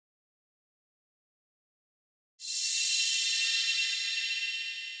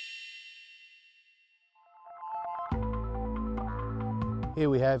Here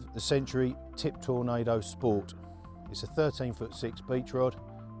we have the Century Tip Tornado Sport. It's a 13'6" beach rod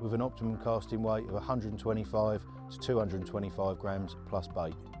with an optimum casting weight of 125 to 225 grams plus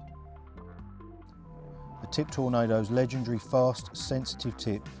bait. The Tip Tornado's legendary fast, sensitive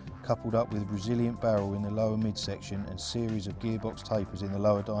tip, coupled up with a resilient barrel in the lower midsection and series of gearbox tapers in the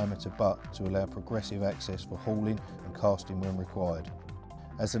lower diameter butt to allow progressive access for hauling and casting when required.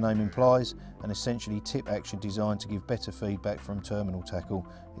 As the name implies, an essentially tip action designed to give better feedback from terminal tackle,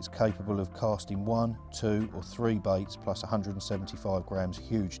 it's capable of casting 1, 2 or 3 baits plus 175 grams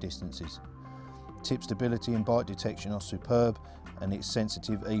huge distances. Tip stability and bite detection are superb, and it's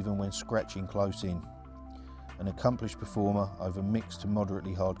sensitive even when scratching close in. An accomplished performer over mixed to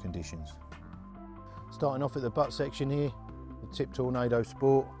moderately hard conditions. Starting off at the butt section here, the Tip Tornado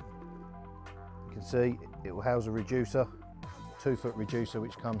Sport. You can see it will house a reducer, 2-foot reducer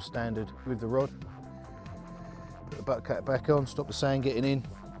which comes standard with the rod. Put the butt cap back on, stop the sand getting in.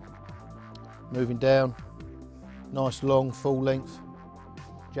 Moving down, nice long full length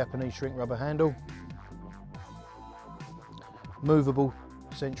Japanese shrink rubber handle. Movable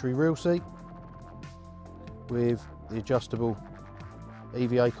Century reel seat with the adjustable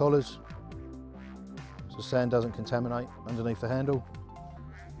EVA collars so the sand doesn't contaminate underneath the handle.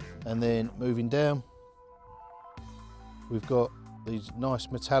 And then moving down, we've got these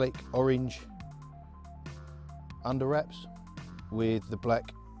nice metallic orange under wraps with the black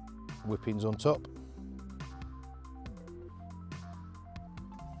whippings on top.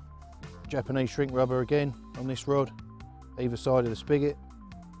 Japanese shrink rubber again on this rod, either side of the spigot.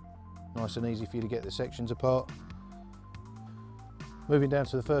 Nice and easy for you to get the sections apart. Moving down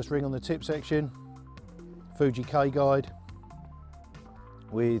to the first ring on the tip section, Fuji K-Guide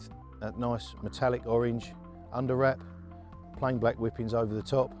with that nice metallic orange under wrap, plain black whippings over the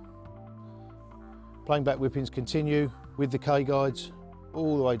top. Plain black whippings continue with the K-Guides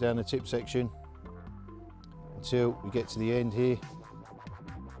all the way down the tip section until we get to the end here.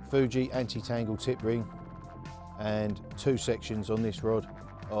 Fuji anti-tangle tip ring and 2 sections on this rod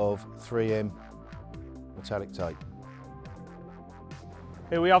of 3M metallic tape.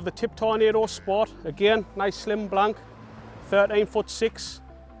 Here we have the Tip Tornado Sport. Again, nice slim blank, 13'6",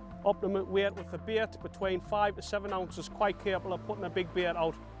 optimum weight with the bait between 5 to 7 ounces, quite capable of putting a big bait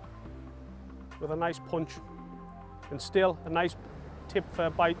out with a nice punch. And still a nice tip for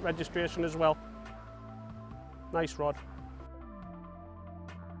bite registration as well. Nice rod.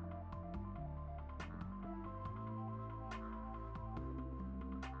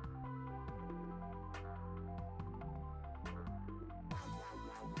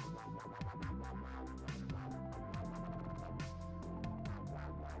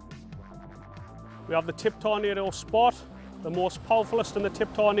 We have the Tip Tornado Sport, the most powerfulest in the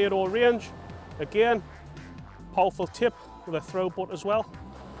Tip Tornado range. Again, powerful tip with a throw butt as well.